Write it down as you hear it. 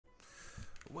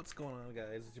What's going on,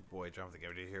 guys? It's your boy Jonathan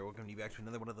GamerDuo here. Welcome you back to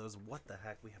another one of those what the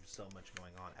heck, we have so much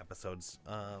going on episodes.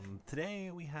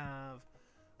 Today we have,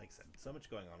 like I said, so much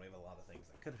going on. We have a lot of things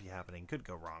that could be happening, could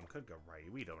go wrong, could go right.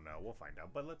 We don't know. We'll find out.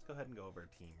 But let's go ahead and go over a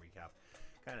team recap,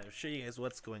 kind of show you guys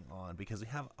what's going on, because we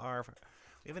have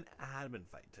an admin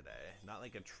fight today. Not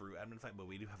like a true admin fight, but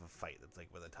we do have a fight that's like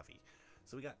with a toughie.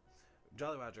 So we got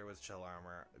Jolly Roger with Shell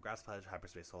Armor, Grass Pledge,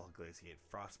 Hyperspace Soul, Glaciate,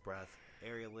 Frost Breath,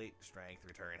 Aerialate, Strength,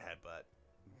 Return, Headbutt,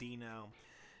 Dino,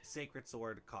 Sacred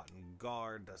Sword, Cotton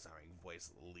Guard, Desiring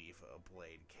Voice, Leaf,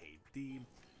 Blade, KD,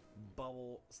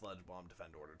 Bubble, Sludge Bomb,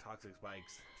 Defend Order, Toxic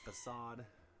Spikes, Facade,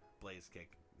 Blaze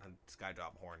Kick, Sky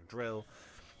Drop, Horn, Drill,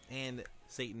 and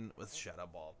Satan with Shadow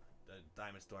Ball,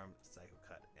 Diamond Storm, Psycho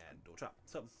Cut, and Dual Chop.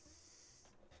 So,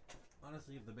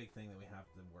 honestly, the big thing that we have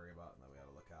to worry about and that we got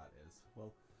to look at is,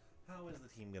 well, how is the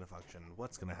team going to function?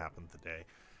 What's going to happen today?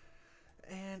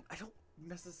 And I don't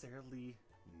necessarily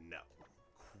know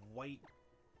quite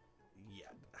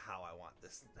yet how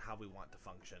we want to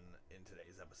function in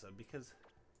today's episode, because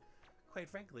quite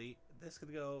frankly, this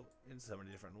could go in so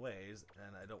many different ways,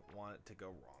 and I don't want it to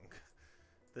go wrong.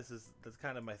 That's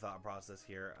kind of my thought process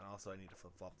here, and also I need to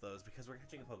flip-flop those because we're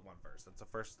catching a Pokemon first. That's the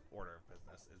first order of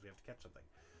business, is we have to catch something.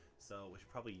 So we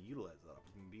should probably utilize that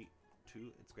opportunity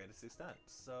to its greatest extent.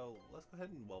 So let's go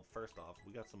ahead and, well, first off,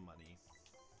 we got some money.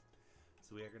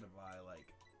 So we are going to buy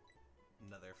like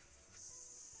another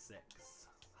 6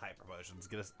 hyper potions,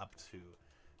 get us up to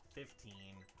 15,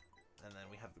 and then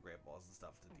we have the great balls and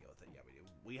stuff to deal with it. Yeah, we do.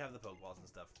 We have the Pokeballs and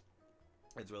stuff.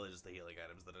 It's really just the healing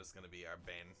items that is going to be our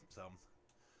bane. So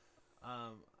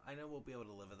I know we'll be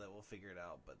able to live with it. We'll figure it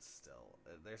out, but still,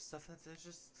 there's stuff that's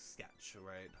just sketch,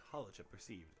 right? Hollow chip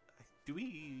received.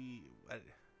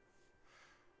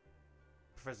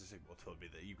 Professor Sigma told me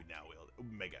that you can now wield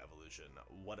Mega Evolution.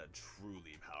 What a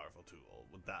truly powerful tool.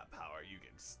 With that power, you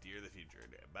can steer the future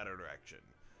in a better direction.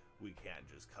 We can't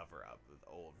just cover up with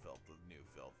old filth with new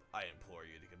filth. I implore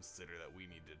you to consider that we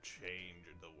need to change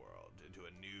the world into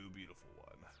a new, beautiful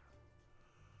one.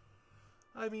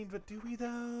 I mean, but do we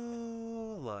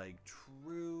though? Like,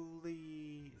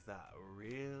 truly? Is that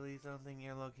really something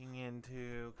you're looking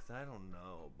into? Because I don't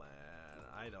know, man.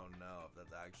 I don't know if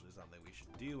that's actually something we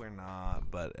should do or not.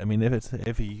 But I mean,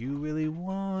 if you really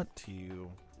want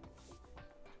to.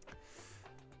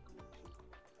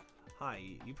 Hi,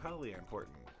 you probably are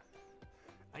important.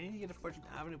 I need to get to Fortune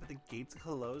Avenue, but the gates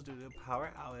closed due to a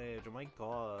power outage. Oh my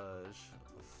gosh.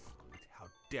 How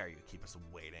dare you keep us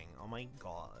waiting? Oh my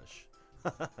gosh.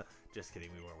 Just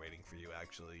kidding, we weren't waiting for you,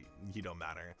 actually. You don't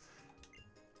matter.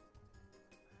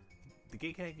 The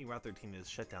gate connecting Route 13 is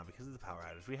shut down because of the power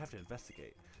outage. We have to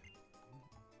investigate.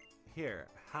 Here,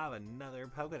 have another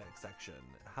Pokédex section.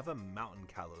 Have a Mountain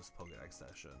Kalos Pokédex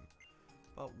session.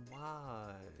 But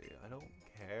why? I don't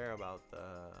care about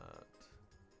that.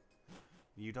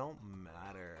 You don't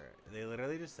matter. They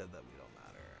literally just said that we don't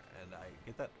matter. And I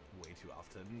get that way too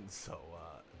often. So,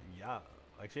 yeah.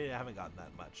 Actually, I haven't gotten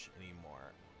that much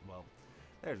anymore. Well,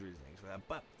 there's reasonings for that.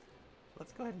 But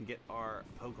let's go ahead and get our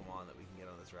Pokemon that we can get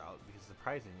on this route, because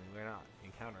surprisingly, we're not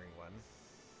encountering one.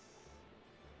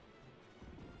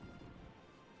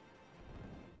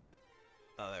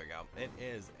 Oh, there we go. It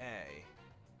is a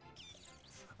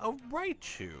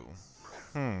Raichu.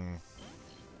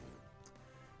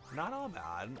 Not all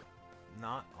bad.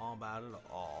 Not all bad at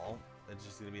all. It's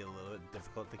just going to be a little bit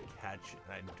difficult to catch,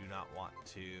 and I do not want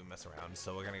to mess around,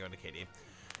 so we're going to go into KD.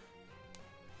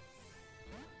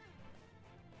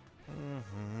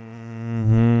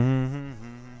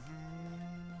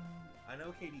 I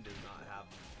know KD does not have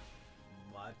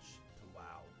much to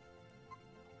wow.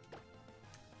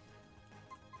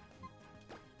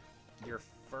 Your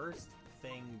first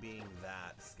thing being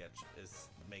that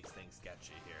makes things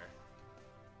sketchy here.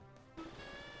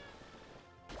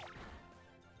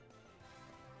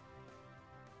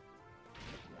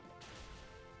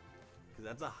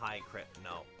 That's a high crit.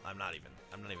 No, I'm not even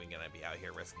gonna be out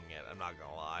here risking it. I'm not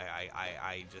gonna lie.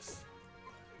 I just,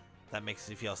 that makes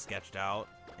me feel sketched out,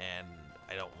 and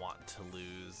I don't want to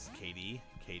lose KD.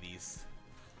 KD's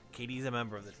a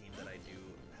member of the team that I do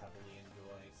heavily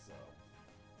enjoy. So,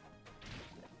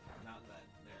 not that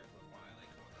there's one I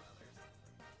like more than others.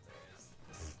 There is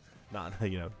not,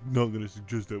 not gonna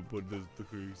suggest that, but there's the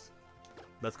case.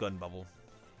 Let's go ahead and bubble.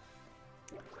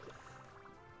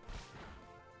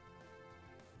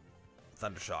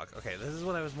 Thundershock. Okay, this is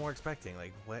what I was more expecting.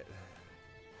 Like, what?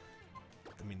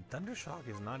 I mean, Thundershock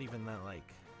is not even that,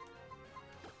 like...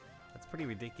 That's pretty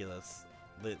ridiculous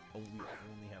that we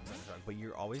only have Thundershock, but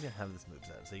you're always going to have this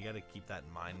moveset, so you got to keep that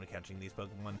in mind when catching these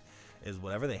Pokemon, is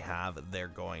whatever they have, they're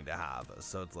going to have.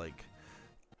 So it's like,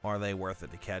 Are they worth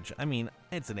it to catch? I mean,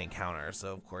 it's an encounter,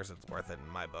 so of course it's worth it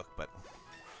in my book, but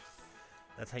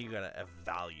that's how you gotta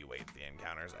evaluate the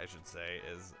encounters, I should say,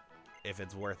 is if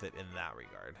it's worth it in that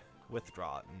regard.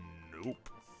 Withdraw. Nope.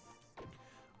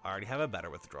 I already have a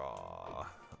better withdraw.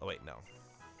 Oh, wait, no.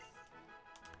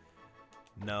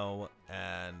 No,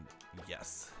 and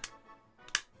yes.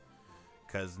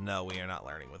 Because no, we are not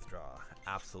learning withdraw.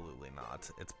 Absolutely not.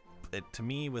 To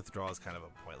me, withdraw is kind of a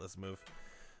pointless move.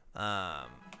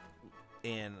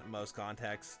 In most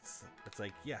contexts, it's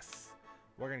like, yes,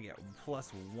 we're gonna get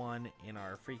 +1 in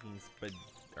our freaking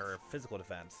physical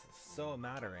defense. So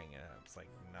mattering. And it's like,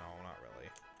 no, not really.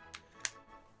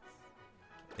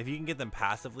 If you can get them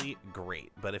passively,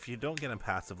 great. But if you don't get them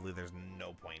passively, there's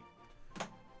no point.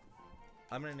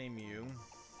 I'm gonna name you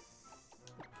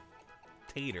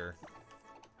Tater.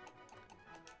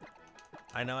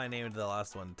 I know I named the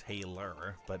last one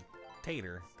Taylor, but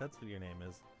Tater, that's what your name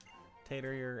is.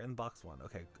 Tater, you're in box 1.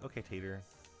 Okay, okay, Tater.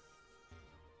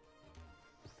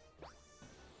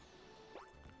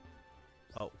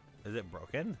 Oh, is it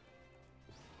broken?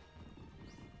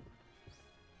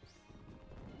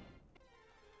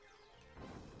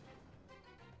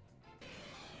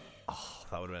 Oh,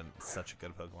 that would have been such a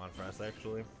good Pokemon for us,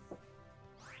 actually.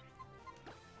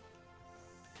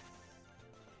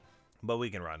 But we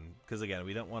can run, because again,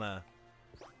 we do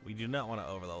not want to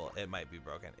overlevel. It might be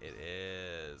broken. It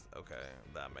is. Okay,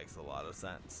 that makes a lot of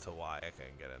sense to why I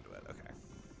can get into it. Okay.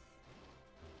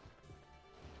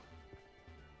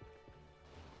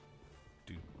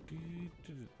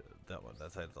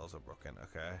 That side's also broken.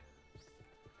 Okay.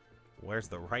 Where's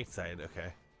the right side?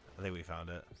 Okay. I think we found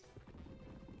it.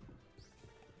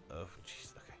 Oh,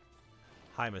 jeez. Okay.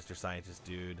 Hi, Mr. Scientist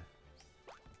dude.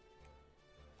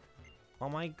 Oh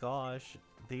my gosh.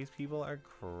 These people are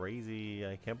crazy.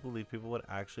 I can't believe people would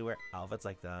actually wear outfits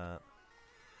like that.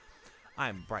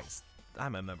 I'm Bryce.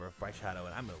 I'm a member of Bright Shadow,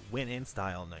 and I'm gonna win in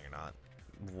style. No, you're not.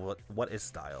 What is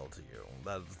style to you?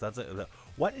 That's it.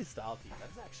 What is style to you?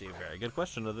 That's actually a very good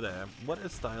question of the day. What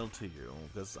is style to you?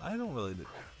 Because I don't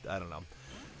know.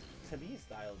 To me,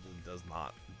 style does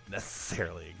not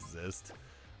necessarily exist.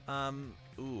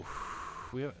 Ooh,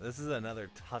 this is another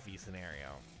toughy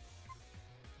scenario.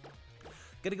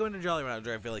 Gonna go into Jolly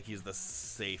Roger. I feel like he's the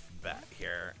safe bet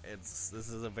here. This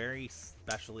is a very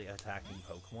specially attacking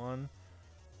Pokemon.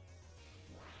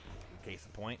 Case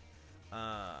in point.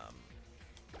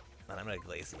 And I'm gonna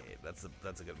Glaciate. That's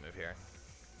a good move here.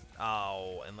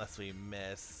 Oh, unless we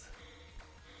miss.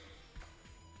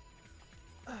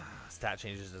 Stat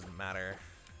changes doesn't matter.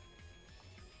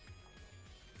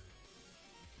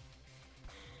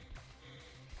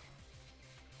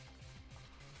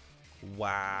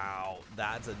 Wow,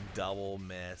 that's a double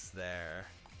miss there.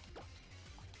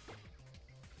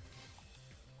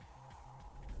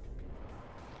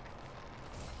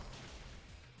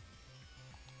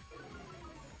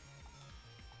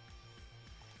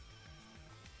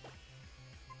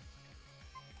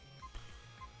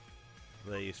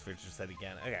 They use feature set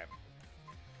again. Okay.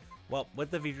 Well,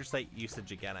 with the feature set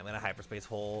usage again, I'm gonna hyperspace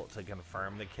hole to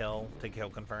confirm the kill. To kill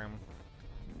confirm.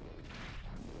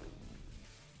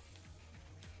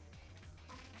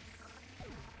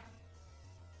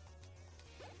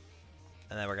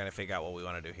 And then we're gonna figure out what we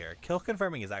want to do here. Kill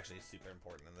confirming is actually super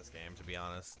important in this game, to be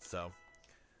honest. So,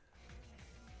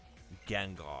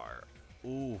 Gengar.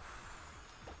 Ooh.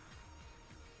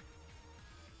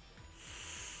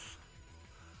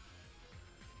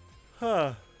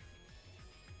 Huh.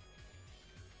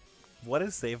 What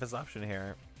is safest option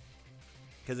here?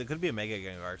 Because it could be a Mega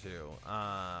Gengar too.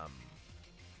 I'm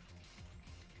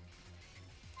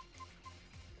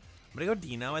gonna go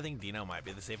Dino. I think Dino might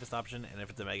be the safest option, and if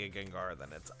it's a Mega Gengar, then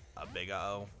it's a big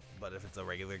uh-oh. But if it's a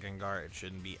regular Gengar, it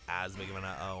shouldn't be as big of an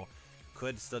uh-oh.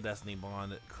 Could still Destiny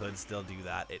Bond. Could still do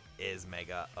that. It is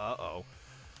Mega uh-oh.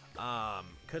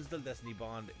 Could still Destiny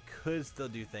Bond. Could still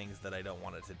do things that I don't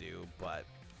want it to do, but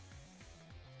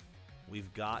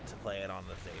we've got to play it on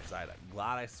the safe side. I'm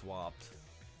glad I swapped.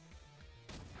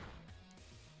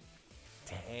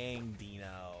 Dang,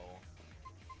 Dino.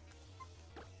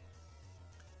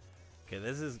 Okay,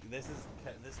 this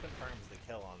confirms the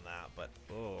kill on that, but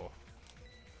oh.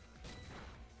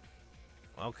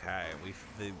 Okay,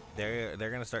 they're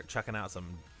gonna start chucking out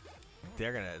some.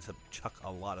 They're gonna chuck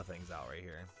a lot of things out right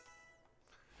here.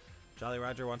 Jolly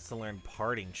Roger wants to learn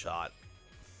Parting Shot.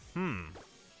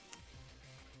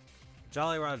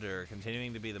 Jolly Roger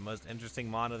continuing to be the most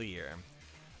interesting mod of the year.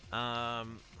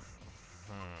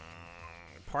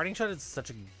 Parting Shot is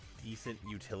such a decent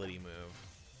utility move.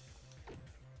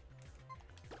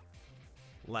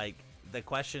 Like, the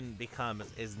question becomes,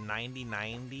 is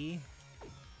 90-90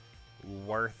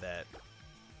 worth it.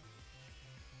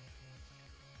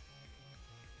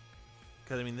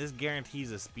 Because, I mean, this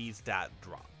guarantees a speed stat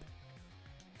drop.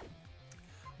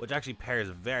 Which actually pairs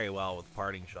very well with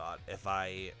Parting Shot if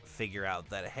I figure out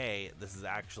that, hey, this is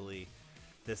actually,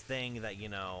 this thing that, you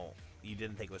know, you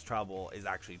didn't think was trouble is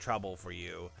actually trouble for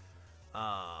you. Then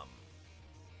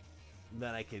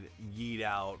I could yeet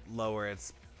out, lower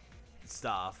its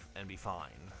stuff, and be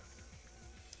fine.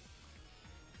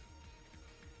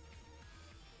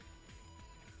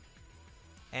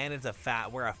 And it's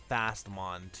we're a fast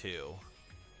mon too.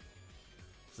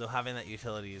 So having that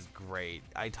utility is great.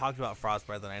 I talked about Frost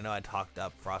Breath, and I know I talked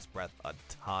up Frost Breath a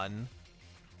ton.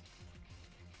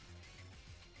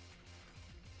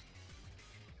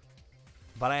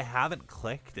 But I haven't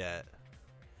clicked it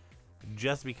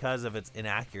just because of its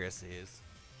inaccuracies.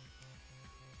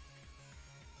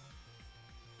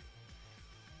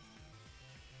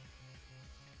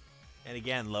 And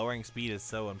again, lowering speed is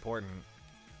so important.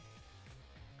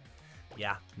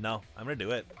 Yeah, no, I'm gonna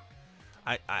do it.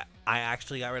 I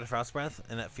actually got rid of Frost Breath,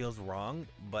 and that feels wrong,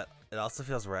 but it also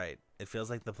feels right. It feels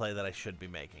like the play that I should be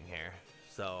making here.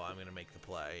 So I'm gonna make the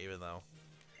play, even though,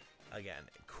 again,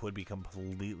 it could be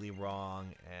completely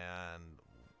wrong,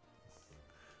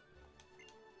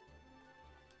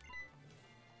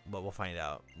 but we'll find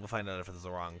out. We'll find out if it's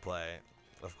a wrong play,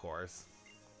 of course.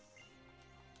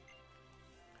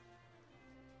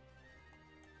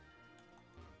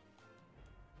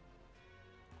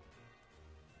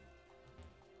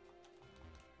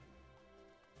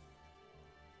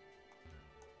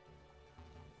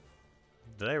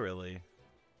 Did I really?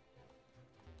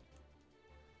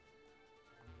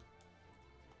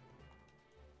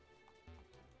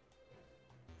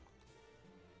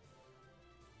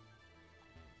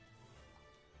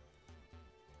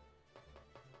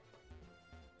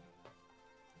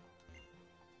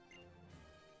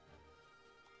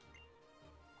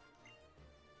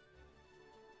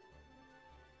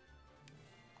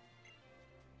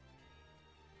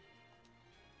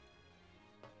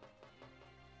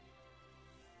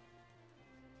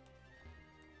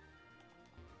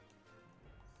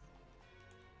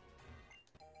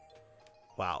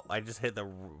 Wow, I just hit the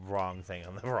wrong thing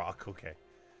on the rock. Okay.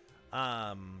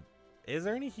 Is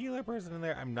there any healer person in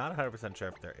there? I'm not 100% sure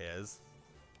if there is.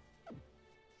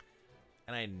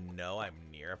 And I know I'm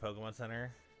near a Pokemon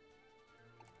Center.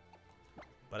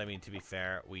 But I mean, to be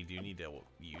fair, we do need to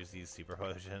use these super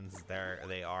potions.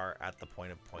 They are at the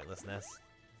point of pointlessness.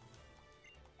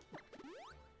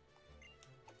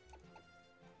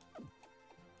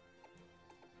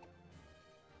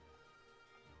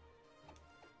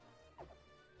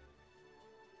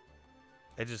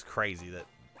 It's just crazy that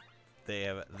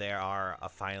they are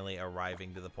finally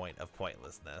arriving to the point of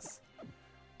pointlessness.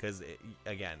 Because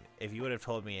again, if you would have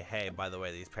told me, hey, by the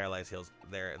way, these paralyzed heals,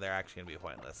 they're actually gonna be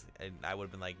pointless, and I would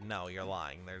have been like, no, you're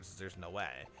lying. There's no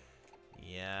way.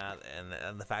 Yeah,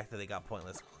 and the fact that they got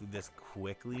pointless this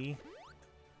quickly,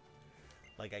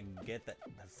 like, I get that.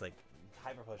 That's like,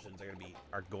 hyper potions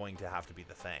are going to have to be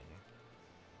the thing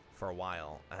for a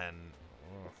while, and.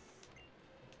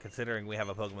 Considering we have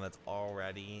a Pokemon that's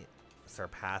already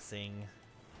surpassing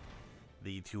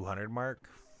the 200 mark,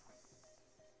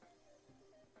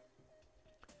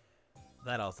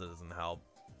 that also doesn't help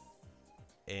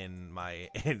in my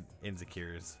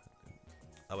insecures.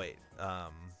 Oh wait,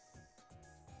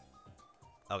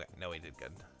 okay, no, we did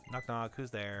good. Knock knock, who's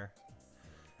there?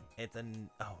 It's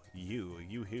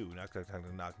you who? Knock knock knock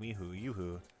knock me who? You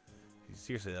who?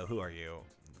 Seriously though, who are you?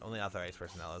 Only authorized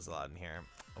personnel is allowed in here.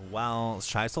 Well,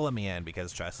 Shysoul let me in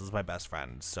because Shysoul is my best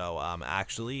friend. So,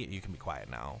 actually, you can be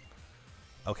quiet now.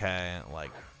 Okay,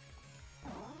 like,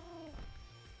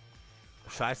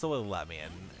 Shysoul will let me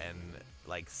in and,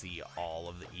 like, see all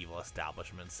of the evil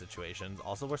establishment situations.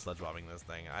 Also, we're sledge bombing this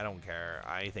thing. I don't care.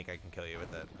 I think I can kill you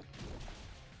with it.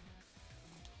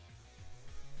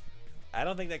 I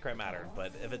don't think that crit mattered,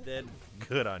 but if it did,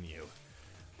 good on you.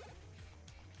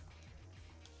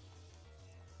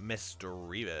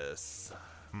 Mischievous.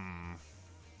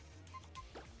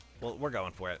 Well, we're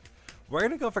going for it. We're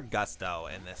going to go for Gusto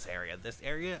in this area. This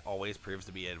area always proves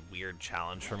to be a weird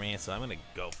challenge for me, so I'm going to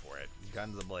go for it.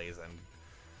 Guns a-blazing.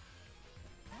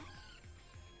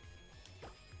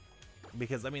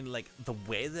 Because, I mean, like, the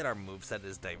way that our moveset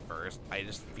is diverse, I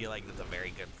just feel like it's a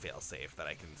very good failsafe that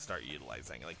I can start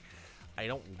utilizing. Like, I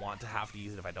don't want to have to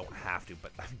use it if I don't have to,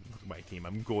 but look at my team.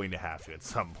 I'm going to have to at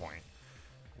some point.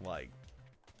 Like...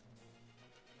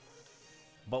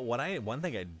 But one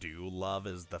thing I do love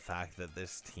is the fact that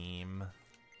this team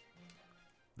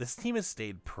has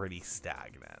stayed pretty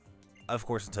stagnant. Of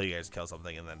course, until you guys kill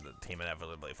something and then the team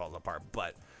inevitably falls apart.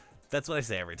 But That's what I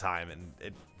say every time, and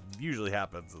it usually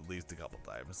happens at least a couple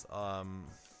times.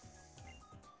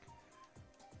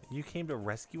 You came to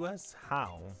rescue us?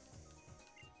 How?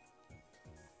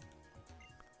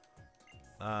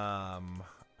 I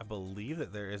believe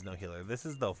that there is no healer. This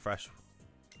is the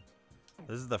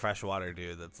freshwater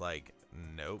dude that's like,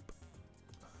 nope.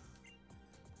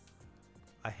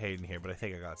 I hate in here, but I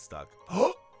think I got stuck.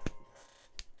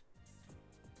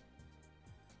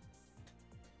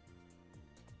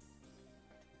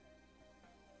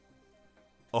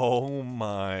 Oh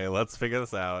my, let's figure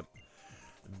this out.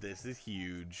 This is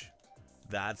huge.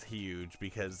 That's huge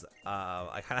because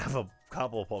I kind of have a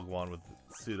couple Pokemon with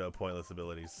pseudo pointless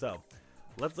abilities. So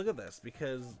let's look at this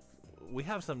because we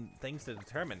have some things to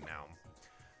determine now.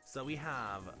 So we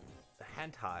have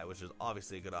Hentai, which is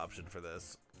obviously a good option for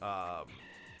this.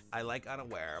 I like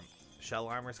Unaware. Shell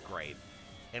Armor's great.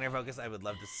 Inner Focus I would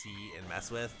love to see and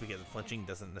mess with because flinching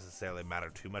doesn't necessarily matter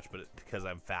too much, but because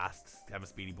I'm fast, I'm a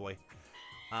speedy boy.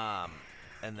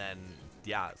 And then,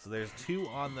 yeah, so there's 2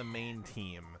 on the main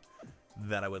team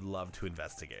that I would love to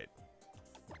investigate.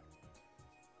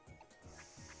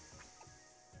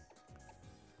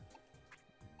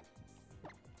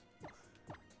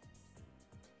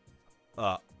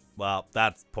 Well,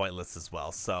 that's pointless as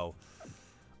well, so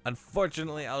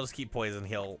unfortunately, I'll just keep Poison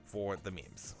Heal for the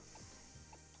memes.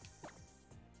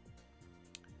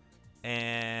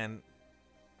 And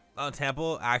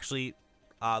Temple, actually,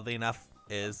 oddly enough,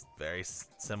 is very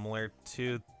similar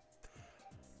to...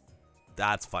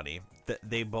 That's funny.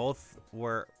 They both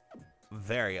were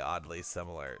very oddly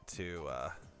similar to...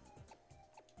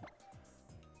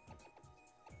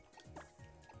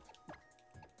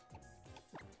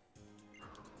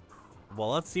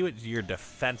 Well, let's see what your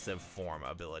defensive form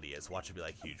ability is. Watch it be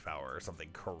like huge power or something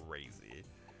crazy.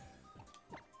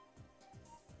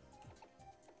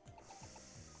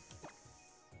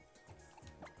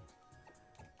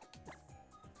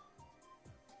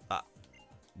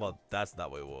 Well, that's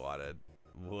not what we wanted.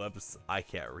 Whoops, I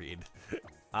can't read.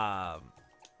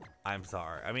 I'm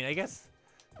sorry. I mean, I guess,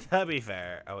 to be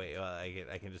fair... Oh, wait, well,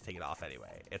 I can just take it off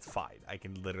anyway. It's fine. I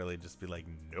can literally just be like,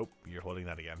 nope, you're holding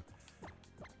that again.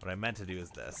 What I meant to do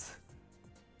is this.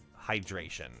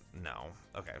 Hydration. No.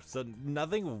 Okay, so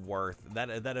nothing worth... That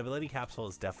ability capsule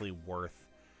is definitely worth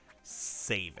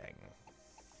saving.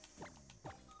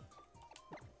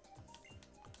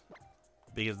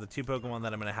 Because the 2 Pokemon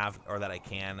that I'm going to have, or that I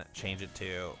can change it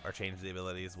to, or change the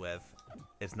abilities with,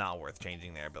 it's not worth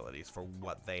changing their abilities for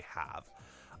what they have.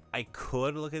 I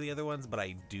could look at the other ones, but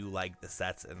I do like the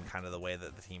sets and kind of the way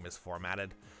that the team is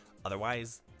formatted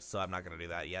otherwise, so I'm not going to do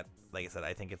that yet. Like I said,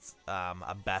 I think it's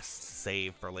a best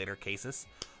save for later cases.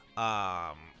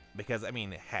 Because, I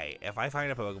mean, hey, if I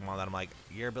find a Pokemon that I'm like,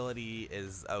 your ability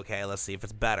is okay, let's see if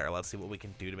it's better. Let's see what we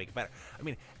can do to make it better. I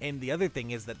mean, and the other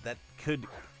thing is that could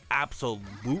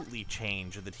absolutely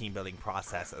change the team building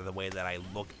process or the way that I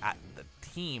look at the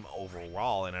team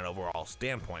overall in an overall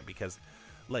standpoint, because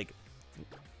like,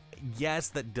 yes,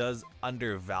 that does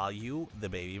undervalue the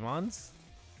Babymons.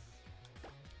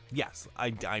 Yes,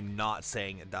 I'm not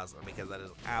saying it doesn't, because that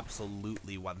is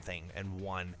absolutely one thing and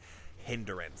one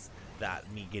hindrance that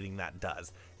me getting that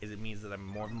does, is it means that I'm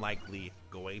more than likely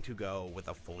going to go with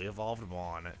a fully evolved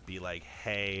Mon, be like,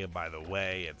 hey, by the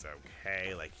way, it's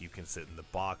okay, like, you can sit in the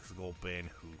box open,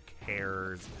 who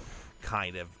cares,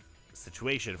 kind of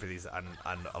situation for these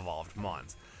unevolved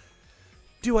Mons.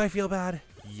 Do I feel bad?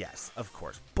 Yes, of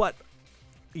course, but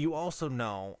you also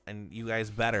know, and you guys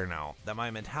better know, that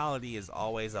my mentality is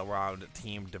always around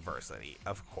team diversity,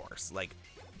 of course. Like,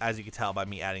 as you can tell by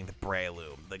me adding the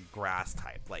Breloom, the grass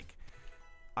type, like,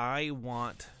 I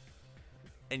want,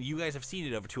 and you guys have seen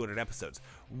it over 200 episodes,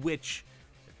 which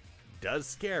does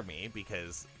scare me,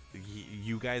 because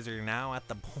you guys are now at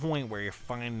the point where you're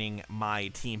finding my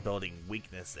team building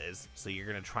weaknesses, so you're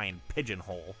going to try and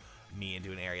pigeonhole me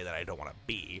into an area that I don't want to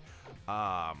be,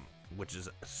 which is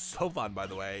so fun, by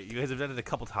the way. You guys have done it a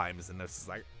couple times, and it's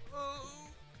like, oh,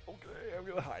 okay, I'm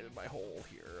gonna hide in my hole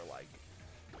here, like,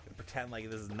 pretend like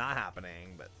this is not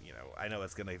happening. But you know, I know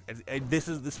it's gonna. This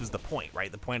was the point,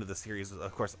 right? The point of the series was,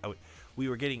 of course,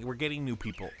 we're getting new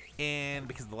people, and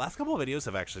because the last couple of videos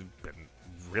have actually been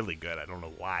really good. I don't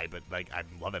know why, but like, I'm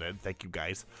loving it. Thank you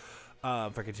guys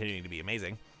for continuing to be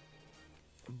amazing.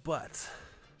 But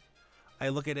I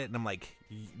look at it and I'm like,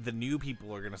 the new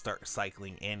people are gonna start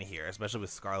cycling in here, especially with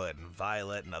Scarlet and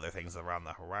Violet and other things around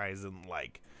the horizon.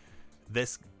 Like,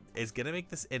 this is gonna make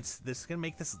this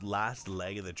last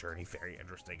leg of the journey very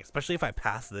interesting. Especially if I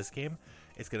pass this game,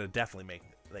 it's gonna definitely make,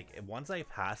 like, once I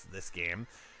pass this game,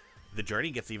 the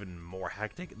journey gets even more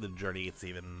hectic, the journey gets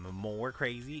even more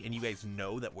crazy, and you guys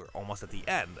know that we're almost at the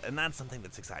end, and that's something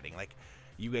that's exciting. Like,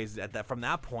 you guys, from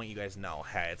that point, you guys know,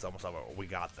 hey, it's almost over, we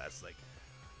got this, like,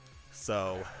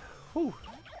 so, whew.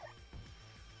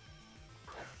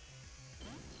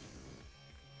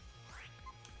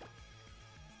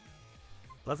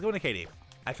 Let's go into Katie.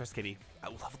 I trust Katie.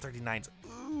 Level 39's,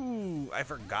 ooh, I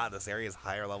forgot this area is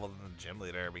higher level than the gym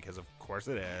leader, because of course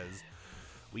it is.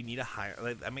 We need a higher,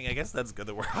 like, I mean, I guess that's good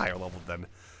that we're higher level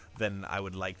than I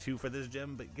would like to for this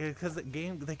gym, but because the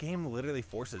game literally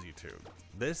forces you to.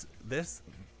 This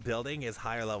building is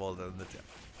higher level than the gym,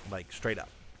 like straight up.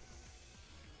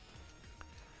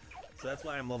 So that's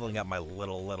why I'm leveling up my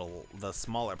the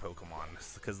smaller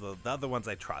Pokemon, because the other ones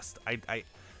I trust.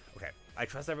 Okay, I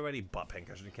trust everybody but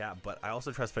Pincushion Cat, but I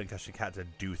also trust Pincushion Cat to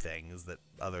do things that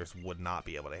others would not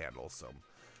be able to handle. So,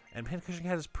 and Pincushion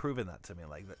Cat has proven that to me,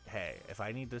 like, that, hey, if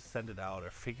I need to send it out or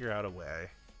figure out a way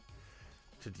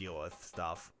to deal with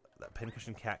stuff, that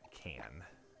Pincushion Cat can.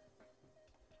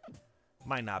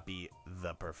 Might not be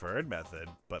the preferred method,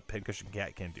 but Pincushion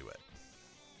Cat can do it.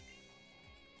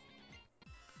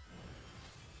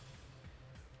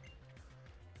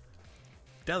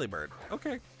 Delibird,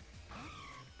 okay.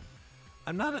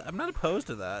 I'm not opposed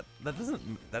to that. That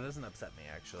doesn't upset me,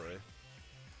 actually.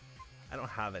 I don't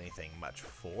have anything much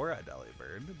for a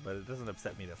Delibird, but it doesn't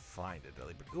upset me to find a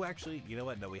Delibird. Ooh, actually, you know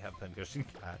what? No, we have Pincushion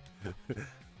Cat.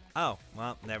 Oh,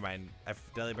 well, never mind.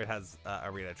 Delibird has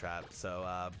Arena Trap,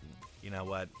 so you know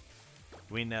what?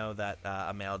 We know that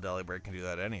a male Delibird can do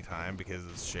that anytime because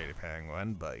it's Shady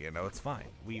Penguin, but you know, it's fine.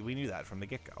 We knew that from the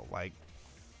get-go. Like,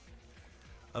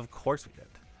 of course we did.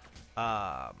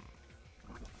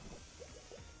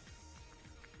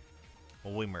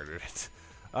 Well, we murdered it.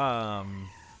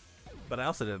 But I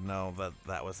also didn't know that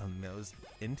that was something that was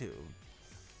into.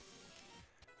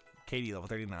 Katie, level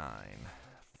 39.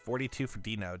 42 for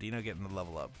Dino. Dino getting the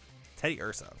level up. Teddy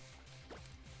Ursa.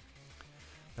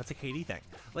 That's a KD thing.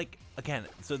 Like, again,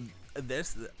 so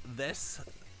this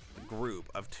group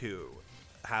of two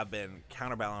have been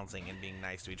counterbalancing and being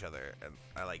nice to each other, and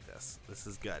I like this. This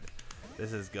is good.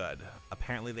 This is good.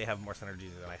 Apparently they have more synergy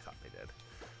than I thought they did.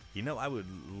 You know,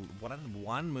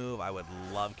 one move I would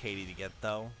love Katie to get,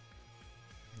 though,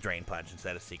 Drain Punch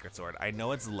instead of Secret Sword. I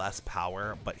know it's less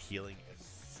power, but healing is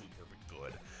super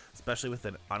good, especially with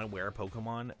an unaware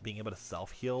Pokemon being able to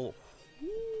self-heal.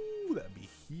 Ooh, that'd be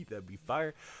heat, that'd be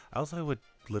fire. I also would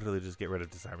literally just get rid of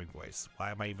Disarming Voice.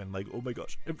 Why am I even like, oh my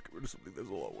gosh, I have to get rid of something that's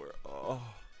lower. Oh,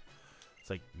 it's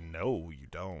like, no, you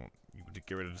don't. You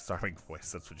get rid of Disarming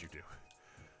Voice. That's what you do.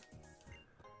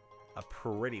 A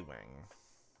Pretty Wing.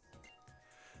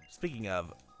 Speaking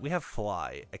of, we have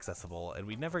Fly accessible, and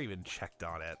we never even checked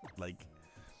on it, like,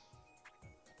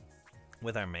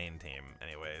 with our main team,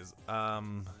 anyways.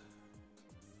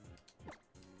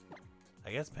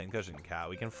 I guess Pincushion Cat.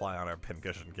 We can fly on our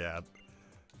Pincushion Cat.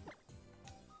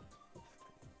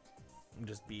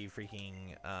 Just be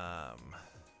freaking,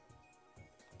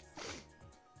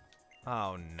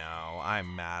 oh no,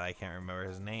 I'm mad. I can't remember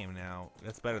his name now.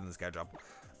 It's better than this guy drop.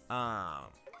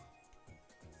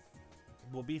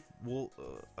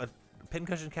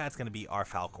 Pincushion Cat's gonna be our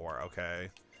Falcor, okay?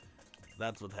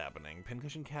 That's what's happening.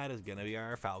 Pincushion Cat is gonna be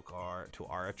our Falcor to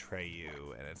our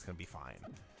Atreyu, and it's gonna be fine.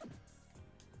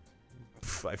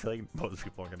 I feel like most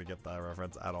people aren't gonna get that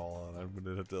reference at all, and I'm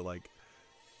gonna have to, like,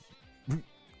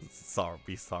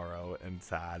 be sorrow and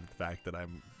sad the fact that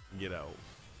I'm, you know,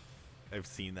 I've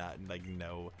seen that and, like,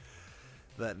 know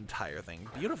that entire thing.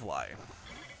 Beautifly.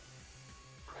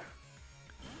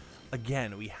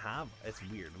 Again, we have, it's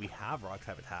weird, we have rock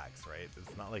type attacks, right?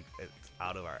 It's not like it's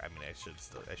out of our, I mean, I should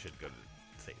go to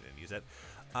Satan and use it.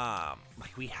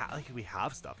 Like we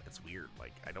have stuff. It's weird.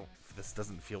 Like, this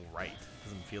doesn't feel right. It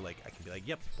doesn't feel like I can be like,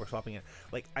 yep, we're swapping it.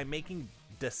 Like, I'm making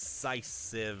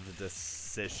decisive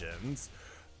decisions,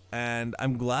 and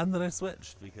I'm glad that I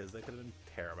switched, because that could have been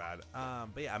terrible.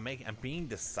 But yeah, I'm being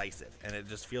decisive, and it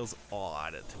just feels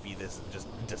odd to be this, just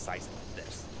decisive,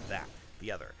 this, that,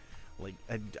 the other. Like,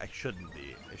 I shouldn't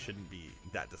be. I shouldn't be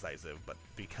that decisive, but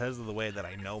because of the way that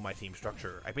I know my team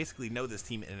structure, I basically know this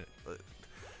team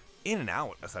in and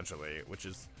out, essentially, which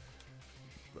is,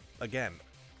 again,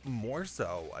 more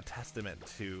so a testament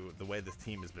to the way this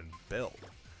team has been built.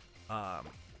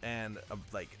 And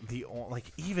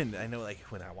even I know, like,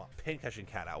 when I want Pincushion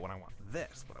Cat out, when I want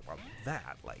this, when I want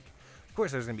that, like, of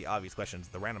course there's gonna be obvious questions.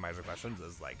 The randomizer questions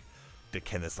is like,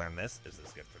 can this learn this? Is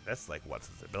this good for this? Like, what's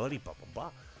his ability? Blah blah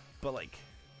blah. But, like,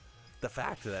 the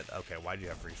fact that, okay, why do you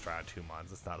have freeze dry on 2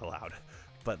 mons? It's not allowed.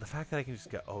 But the fact that I can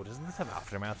just go, oh, doesn't this have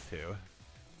Aftermath too?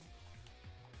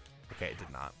 Okay, it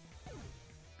did not.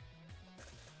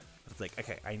 like,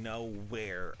 okay, I know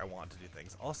where I want to do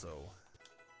things. Also,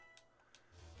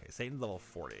 okay, Satan's level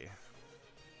 40.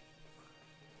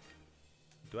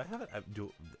 Do I have it?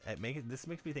 This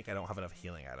makes me think I don't have enough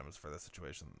healing items for the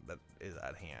situation that is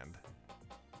at hand.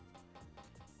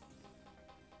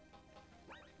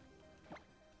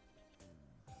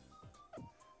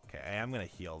 Okay, I am gonna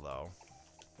heal though.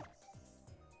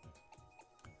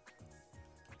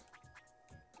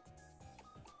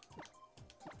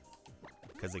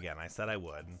 Because again, I said I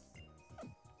would.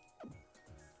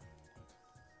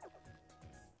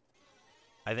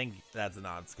 I think that's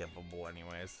non-skippable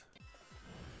anyways.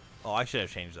 Oh, I should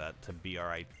have changed that to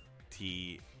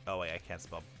B-R-I-T. Oh wait, I can't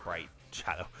spell bright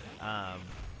shadow.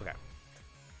 Okay.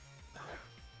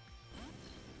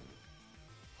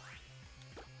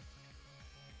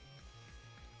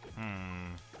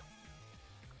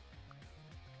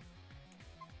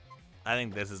 I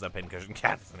think this is a pincushion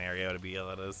cat scenario, to be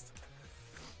honest.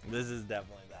 This is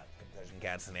definitely that pincushion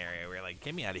cat scenario where you're like,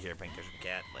 get me out of here, pincushion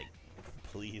cat. Like,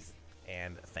 please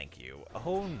and thank you.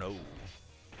 Oh no.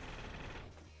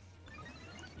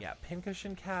 Yeah,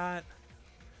 pincushion cat.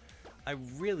 I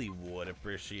really would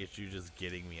appreciate you just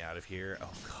getting me out of here.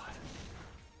 Oh god.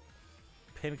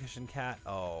 Pincushion cat.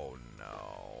 Oh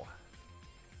no.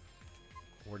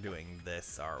 We're doing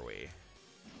this, are we?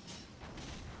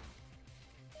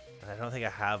 I don't think I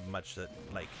have much that,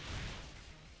 like,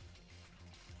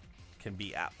 can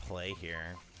be at play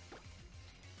here.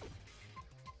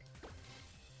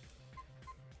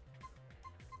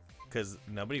 Because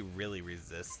nobody really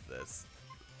resists this,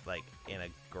 like, in a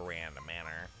grand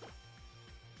manner.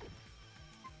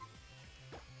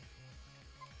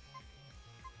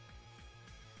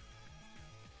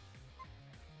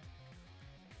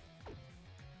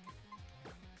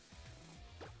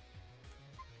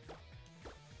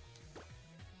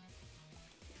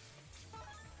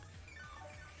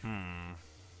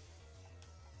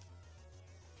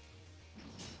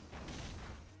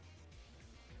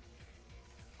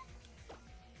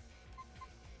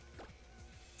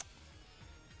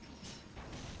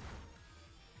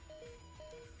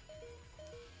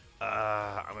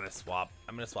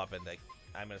 I'm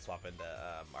gonna swap into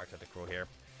Arctic Rule here.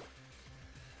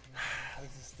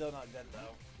 This is still not good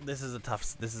though. This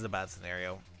is a bad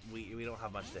scenario. We don't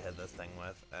have much to hit this thing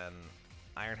with, and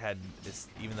Ironhead is,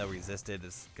 even though resisted,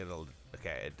 is gonna,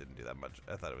 okay, it didn't do that much.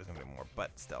 I thought it was gonna do more,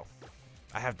 but still.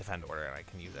 I have Defend Order and I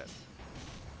can use it.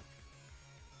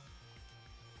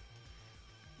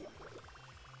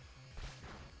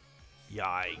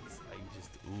 Yikes.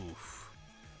 Oof.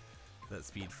 That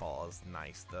speed fall is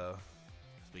nice though.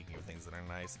 Speaking of things that are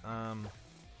nice.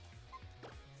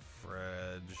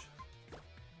 Fridge.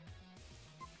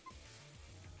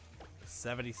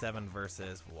 77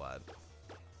 versus what?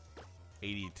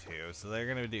 82. So they're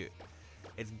gonna do,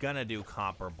 it's gonna do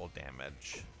comparable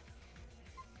damage.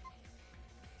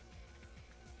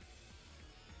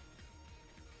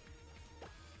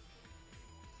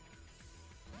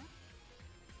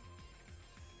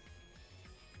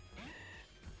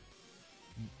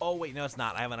 Oh wait, no, it's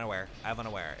not. I have unaware.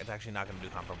 It's actually not going to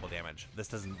do comparable damage.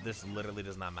 This literally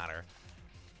does not matter.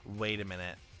 Wait a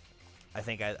minute. I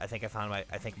think I found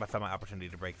my opportunity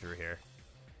to break through here.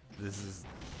 This is,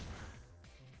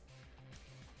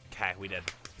 okay. We did.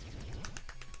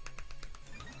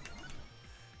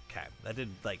 Okay, that did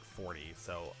like 40.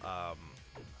 So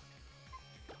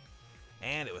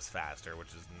and it was faster, which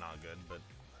is not good, but.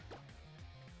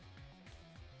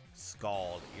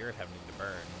 Scald, you're having to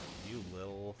burn. You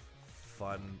little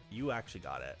fun. You actually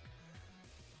got it.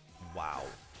 Wow.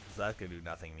 So that's gonna do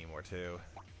nothing anymore too.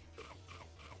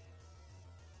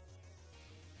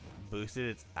 Boosted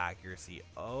its accuracy.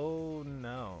 Oh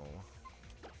no.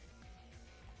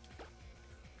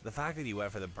 The fact that he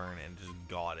went for the burn and just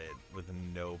got it with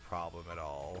no problem at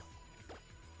all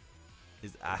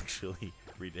is actually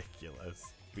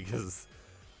ridiculous. Because,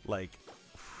 like,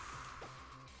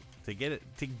 to get it,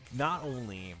 to not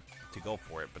only to go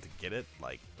for it, but to get it,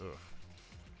 like, ugh.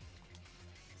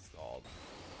 Stalled.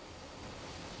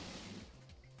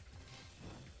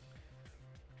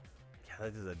 Yeah,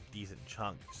 that is a decent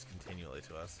chunk just continually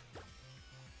to us.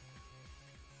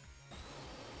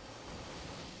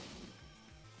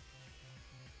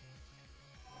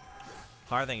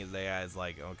 Hard thing is the AI is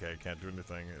like, okay, can't do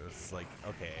anything. It's like,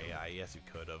 okay, AI, yes you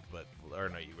could have, but, or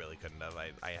no, you really couldn't have.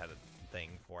 I had a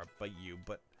thing for it,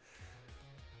 but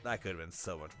that could have been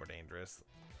so much more dangerous.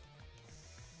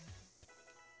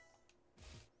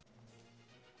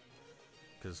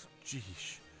 Because,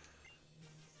 geesh.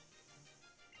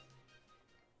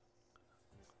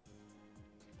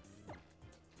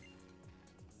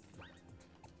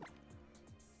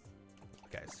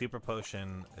 Okay, Super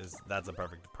Potion that's a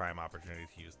perfect prime opportunity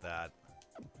to use that.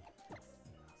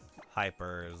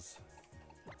 Hypers.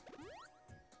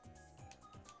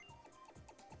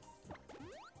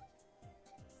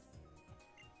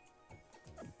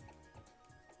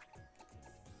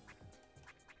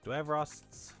 Do I have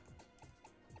Rusts?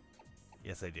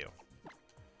 Yes, I do.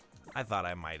 I thought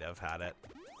I might have had it.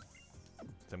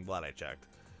 So I'm glad I checked.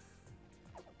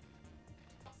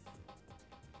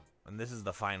 And this is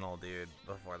the final dude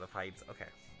before the fights. Okay.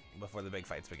 Before the big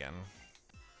fights begin.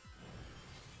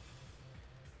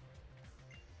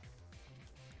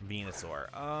 Venusaur.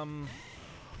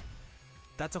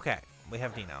 That's okay. We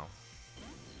have Dino.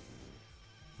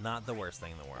 Not the worst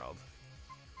thing in the world.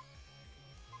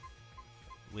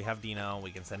 We have Dino,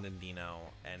 we can send in Dino,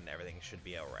 and everything should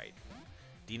be alright.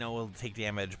 Dino will take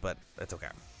damage, but it's okay.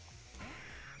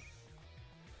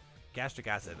 Gastric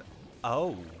Acid.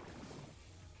 Oh!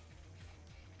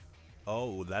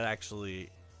 Oh, that actually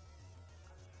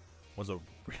was a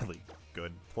really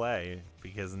good play,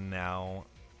 because now,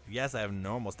 yes, I have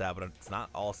normal stab, but it's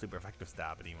not all super effective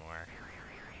stab anymore.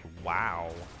 Wow.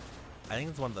 I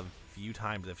think it's one of the few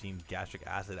times I've seen Gastric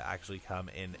Acid actually come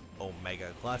in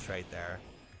Omega Clutch right there.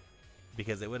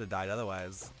 Because it would have died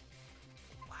otherwise.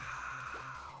 Wow.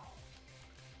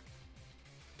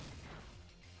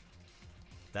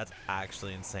 That's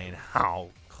actually insane how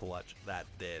clutch that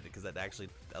did. Because that actually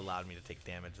allowed me to take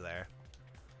damage there.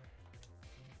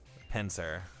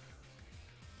 Pinsir.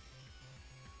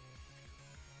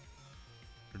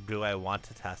 Do I want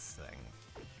to test thing?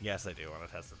 Yes, I do want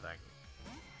to test the thing.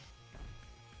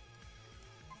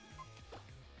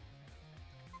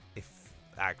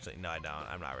 Actually, no, I don't.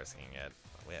 I'm not risking it.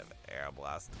 We have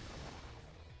Aeroblast.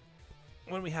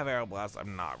 When we have Aeroblast,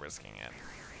 I'm not risking it.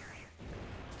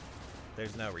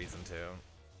 There's no reason to.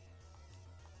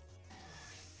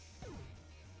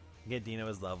 Get Dino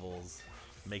his levels,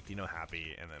 make Dino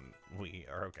happy, and then we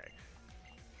are okay.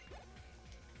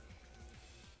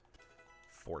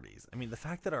 40s. I mean, the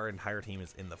fact that our entire team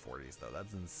is in the 40s, though,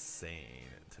 that's insane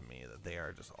to me that they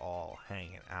are just all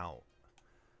hanging out.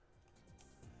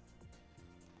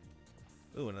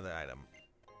 Ooh, another item.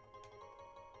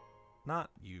 Not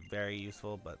very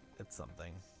useful, but it's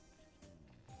something.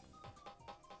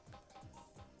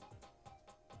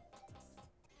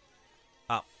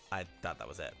 Oh, I thought that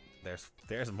was it.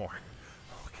 There's more.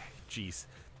 Okay, jeez.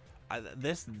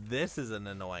 This is an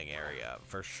annoying area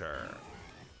for sure.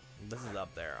 This is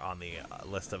up there on the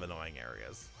list of annoying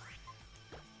areas.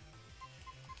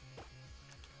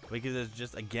 Because it's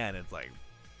just, again, it's like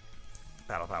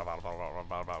battle, battle, battle, battle, battle,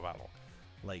 battle, battle, battle.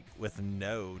 Like, with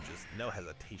no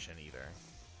hesitation either.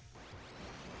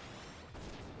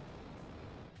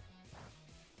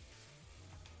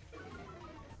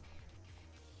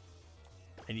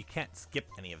 And you can't skip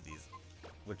any of these,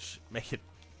 which make it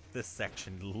this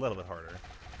section a little bit harder.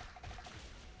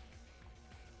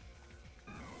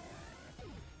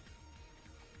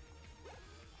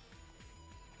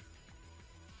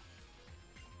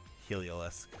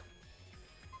 Heliolisk.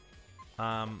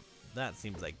 That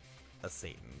seems like a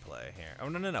Satan play here. Oh,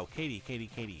 no. Katie,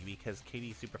 because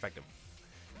Katie's super effective.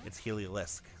 It's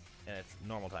Heliolisk, and it's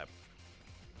normal type.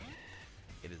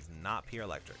 It is not pure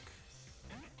electric.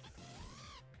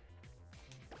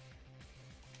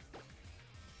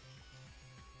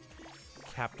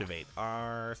 Captivate.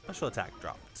 Our special attack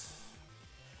dropped.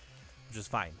 Which is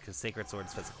fine, because Sacred Sword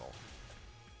is physical.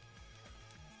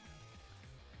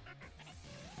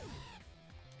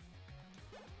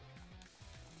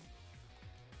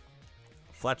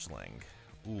 Fletchling.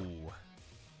 Ooh.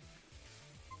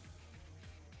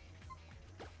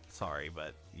 Sorry,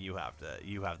 but you have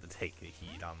to take the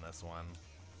heat on this one.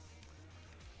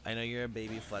 I know you're a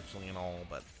baby Fletchling and all,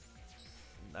 but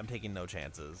I'm taking no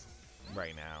chances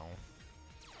right now.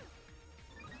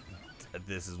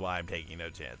 This is why I'm taking no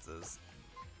chances.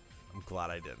 I'm glad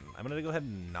I didn't. I'm gonna go ahead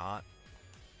and not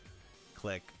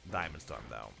click Diamond Storm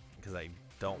though, because I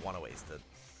don't want to waste it.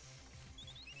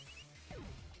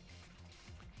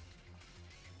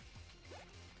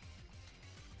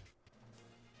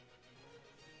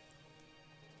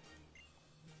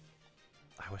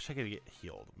 I wish I could get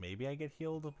healed. Maybe I get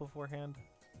healed beforehand.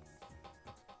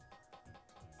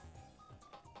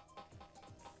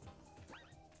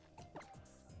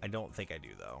 I don't think I do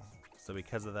though. So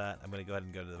because of that, I'm going to go ahead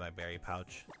and go to my berry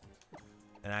pouch.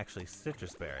 And actually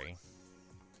citrus berry.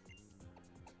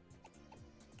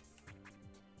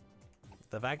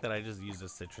 The fact that I just used a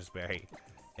citrus berry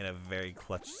in a very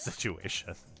clutch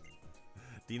situation.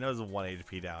 Dino's 1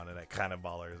 HP down and it kind of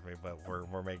bothers me, but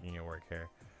we're making it work here.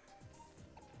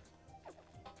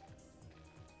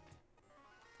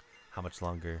 How much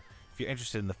longer If you're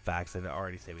interested in the facts, I'd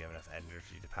already say we have enough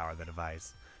energy to power the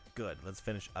device. Good, let's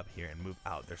finish up here and move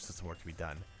out. There's still some work to be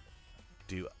done.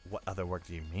 What other work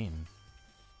do you mean?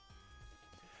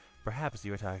 Perhaps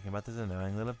you were talking about this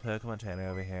annoying little Pokemon trainer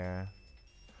over here.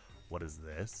 What is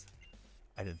this?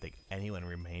 I didn't think anyone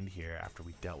remained here after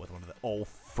we dealt with one of the— Oh,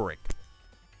 frick.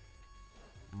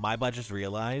 My butt just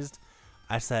realized.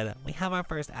 I said, we have our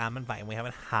first admin fight and we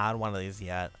haven't had one of these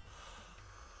yet.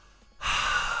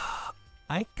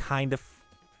 I kind of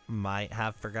might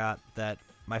have forgot that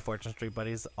my Fortune Street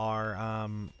buddies are,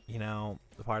 you know,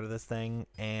 part of this thing,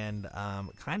 and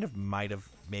kind of might have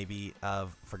maybe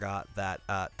forgot that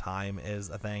THYME is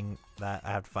a thing that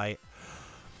I have to fight.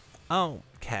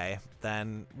 Okay,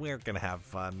 then we're gonna have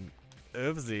fun.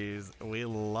 Oopsies, we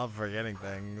love forgetting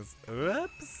things.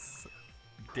 Whoops,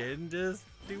 didn't just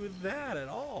do that at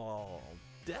all.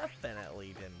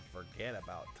 Definitely didn't forget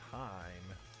about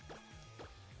THYME.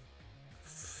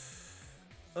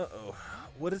 Uh-oh.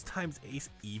 What is times ace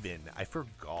even? I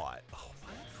forgot. Oh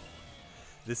my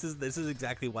god. This is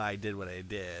exactly why I did what I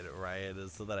did, right? It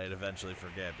is so that I'd eventually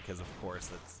forget, because of course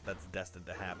that's destined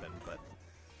to happen, but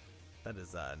that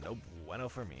is no bueno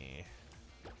for me.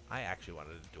 I actually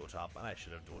wanted to dual chop, and I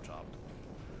should have dual chopped.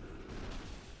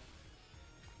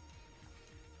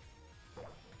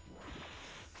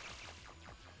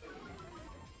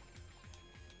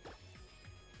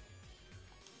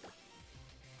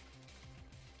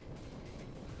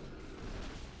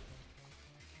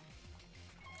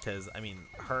 Because, I mean,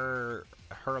 her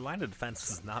line of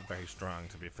defense is not very strong,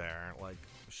 to be fair. Like,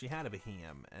 she had a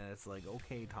Behem, and it's like,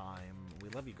 okay, THYME, we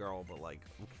love you, girl, but, like,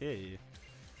 okay.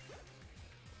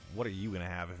 What are you gonna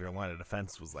have if your line of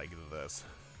defense was like this?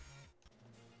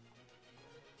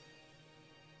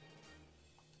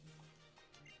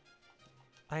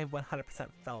 I 100%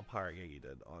 fell apart. Yeah, you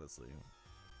did, honestly.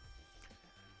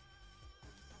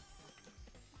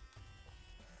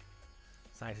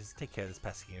 Scientists, take care of this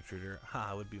pesky intruder.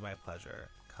 Ha, it would be my pleasure.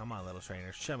 Come on, little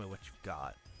trainer, show me what you've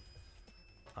got.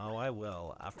 Oh, I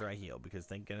will, after I heal, because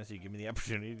thank goodness you give me the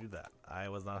opportunity to do that. I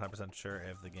was not 100% sure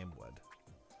if the game would.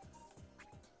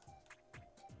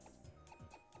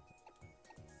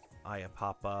 Aya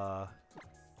Papa.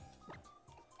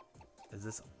 Is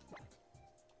this...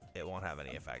 It won't have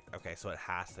any effect. Okay, so it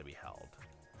has to be held.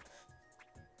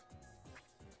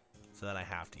 So then I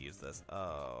have to use this.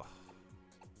 Oh.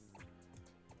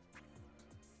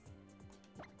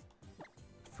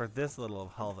 For this little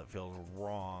of health, it feels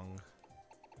wrong.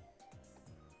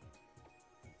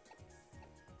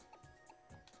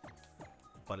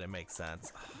 But it makes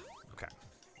sense. Okay.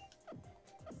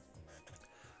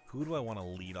 Who do I want to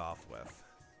lead off with?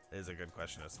 Is a good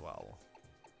question as well.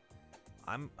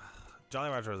 Jolly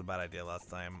Roger was a bad idea last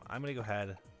time. I'm gonna go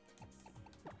ahead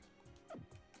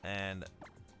and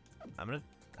I'm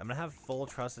gonna have full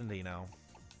trust in Dino.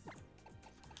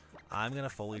 I'm gonna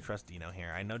fully trust Dino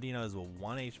here. I know Dino is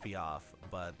 1 HP off,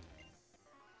 but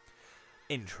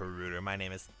intruder. My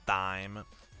name is THYME.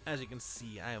 As you can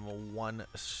see, I am one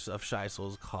of Shy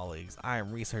Soul's colleagues. I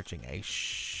am researching a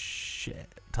shit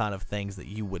ton of things that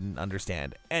you wouldn't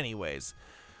understand. Anyways,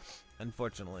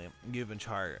 unfortunately, I've been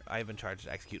charged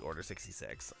to execute Order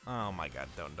 66. Oh my god,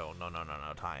 no,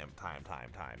 time.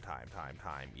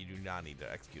 You do not need to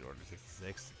execute Order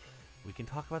 66. We can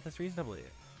talk about this reasonably.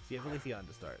 So you have Leafeon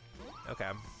to start.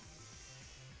 Okay.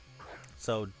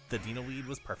 So the Dino lead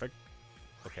was perfect.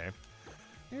 Okay.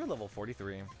 You're level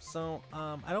 43. So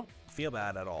I don't feel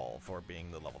bad at all for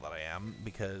being the level that I am,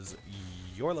 because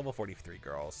you're level 43,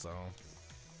 girl, so.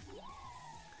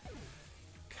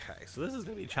 Okay, so this is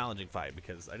gonna be a challenging fight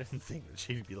because I didn't think that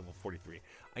she'd be level 43.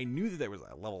 I knew that there was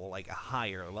a level, like a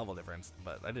higher level difference,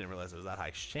 but I didn't realize it was that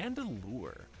high.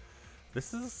 Chandelure.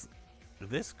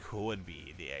 This could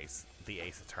be the Ace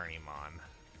Attorney Mon.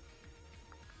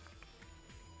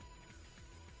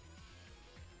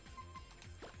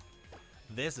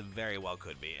 This very well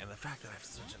could be, and the fact that I've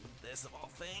switched into this of all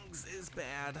things is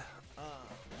bad.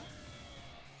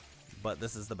 But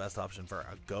this is the best option for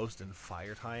a Ghost and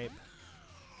Fire type.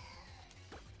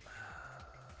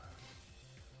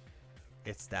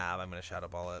 It's Stab. I'm gonna Shadow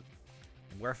Ball it.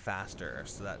 We're faster,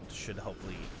 so that should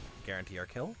hopefully guarantee our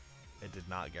kill. It did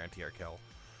not guarantee our kill.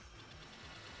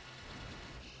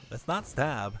 That's not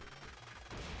Stab.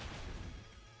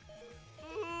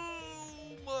 Oh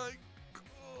my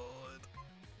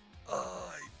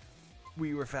god.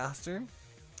 We were faster.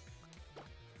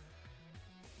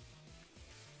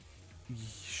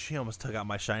 She almost took out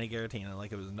my shiny Giratina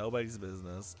like it was nobody's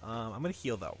business. I'm gonna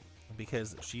heal though,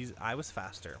 because I was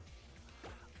faster.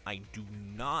 I do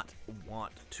not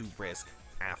want to risk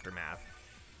Aftermath,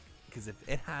 because if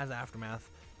it has Aftermath,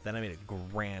 then I made a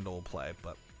grand old play.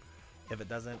 But if it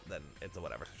doesn't, then it's a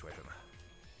whatever situation.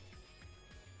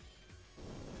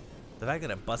 The fact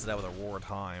that I busted out with a roar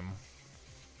time,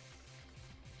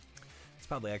 it's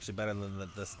probably actually better than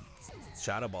this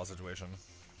Shadow Ball situation.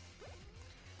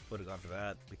 Would have gone for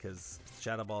that because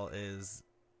Shadow Ball is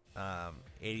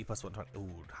 80 plus 120.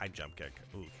 Ooh, high jump kick.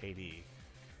 Ooh, KD.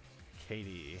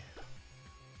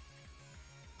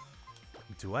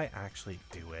 Do I actually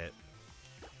do it?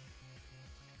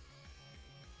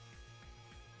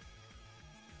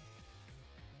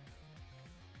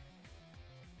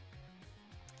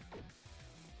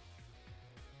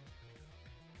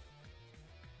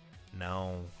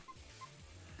 No.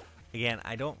 Again,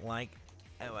 I don't like.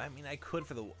 I mean, I could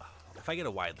for the. If I get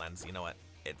a wide lens, you know what?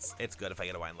 It's good if I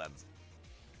get a wide lens.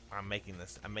 I'm making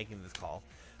this call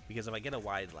because if I get a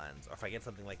wide lens or if I get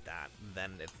something like that,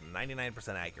 then it's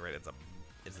 99% accurate.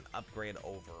 It's an upgrade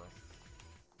over.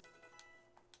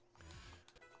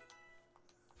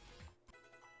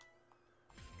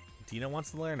 Dino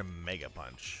wants to learn a Mega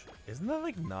Punch. Isn't that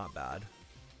like not bad?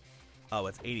 Oh,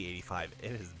 it's 80-85.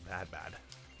 It is bad.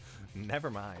 Never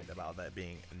mind about that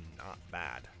being not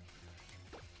bad.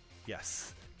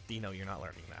 Yes, Dino, you're not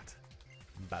learning that.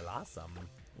 Blossom.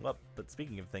 Well, but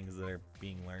speaking of things that are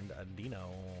being learned, Dino,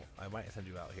 I might send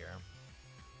you out here.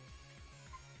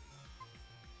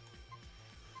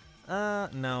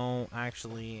 No,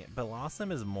 actually,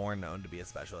 Blossom is more known to be a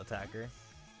special attacker.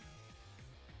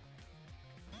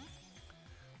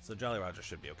 So Jolly Roger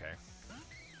should be okay.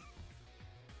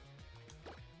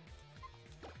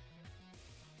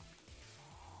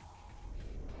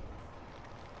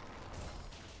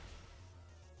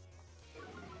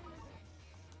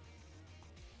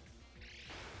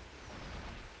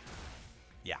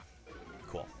 Yeah,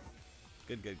 cool.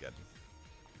 Good.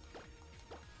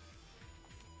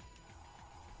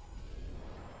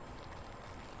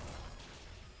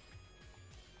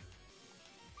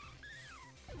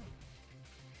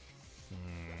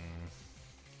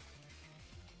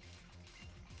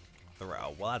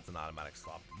 Throw. Well, that's an automatic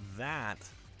swap. That,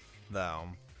 though,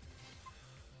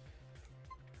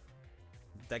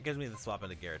 that gives me the swap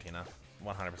into Giratina,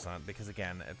 100%. Because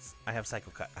again, I have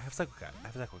Cycle Cut.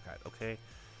 Okay,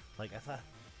 like I thought,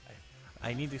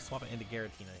 I need to swap it into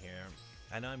Giratina here.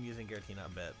 I know I'm using Giratina a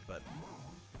bit, but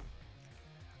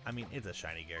I mean it's a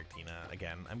shiny Giratina.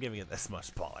 Again, I'm giving it as much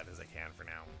spotlight as I can for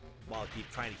now, while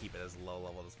trying to keep it as low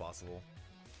level as possible.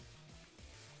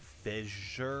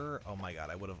 Fissure. Oh my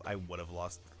god, I would have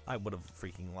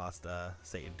freaking lost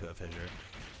Satan to a Fissure.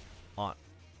 On.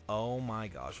 Oh my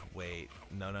gosh, wait.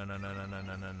 No.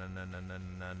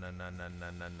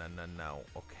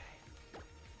 Okay.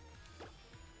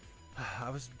 I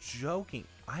was joking.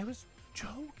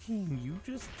 You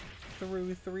just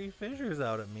threw 3 fissures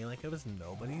out at me like it was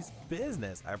nobody's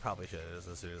business. I probably should have,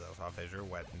 as soon as I saw Fissure,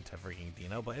 went into freaking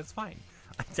Dino, but it's fine.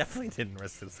 I definitely didn't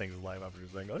risk this thing's life after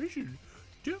saying, I should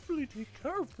definitely take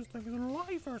care of this thing's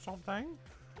life or something.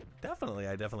 Definitely,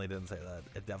 I definitely didn't say that.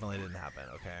 It definitely didn't happen,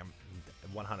 okay?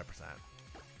 100%.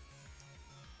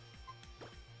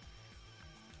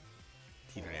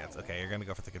 Teeter Dance. Okay, you're gonna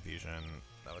go for the confusion.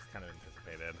 That was kind of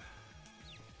anticipated.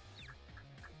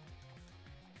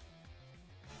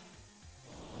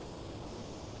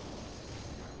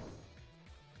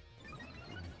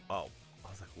 Oh, I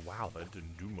was like, wow, that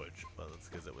didn't do much. Well, that's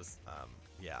because it was,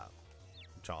 yeah.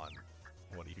 John,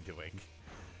 what are you doing?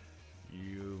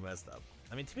 You messed up.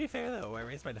 I mean, to be fair, though, I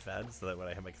raised my defense so that when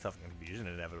I have myself in confusion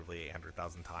inevitably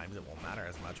 800,000 times, it won't matter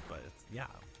as much, but it's, yeah.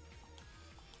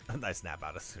 I snap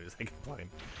out as soon as I complain.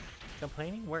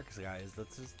 Complaining works, guys.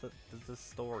 That's just the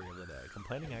story of the day.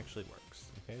 Complaining actually works.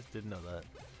 You guys didn't know that,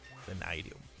 then now you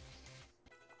do.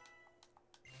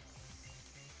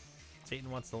 Satan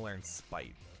wants to learn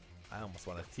Spite. I almost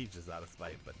want to teach us how to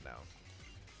Spite, but no.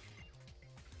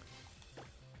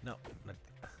 No.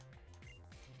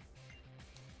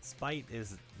 Spite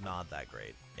is not that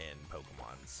great in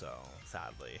Pokemon, so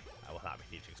sadly, I will not be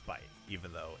teaching Spite,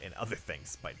 even though in other things,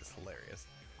 Spite is hilarious.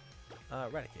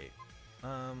 Raticate.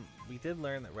 We did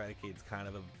learn that Raticate's kind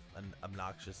of an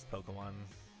obnoxious Pokemon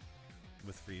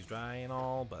with Freeze Dry and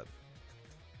all, but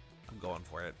I'm going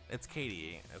for it. It's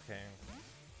KDE, okay?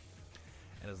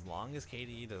 And as long as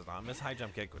KDE does not miss High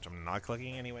Jump Kick, which I'm not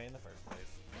clicking anyway in the first place,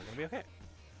 we're gonna be okay.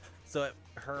 So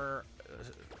her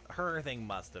thing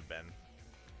must have been.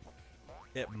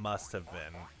 It must have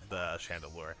been the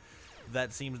Chandelure.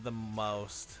 That seems the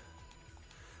most.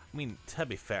 I mean, to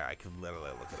be fair, I could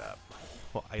literally look it up.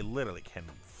 Well, I literally can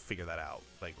figure that out.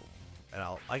 Like, and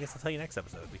I guess I'll tell you next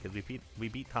episode because we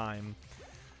beat THYME,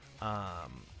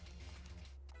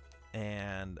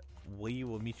 and we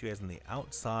will meet you guys on the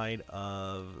outside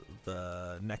of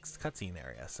the next cutscene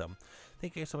area. So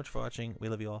thank you guys so much for watching. We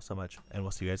love you all so much, and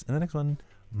we'll see you guys in the next one.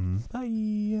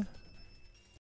 Bye.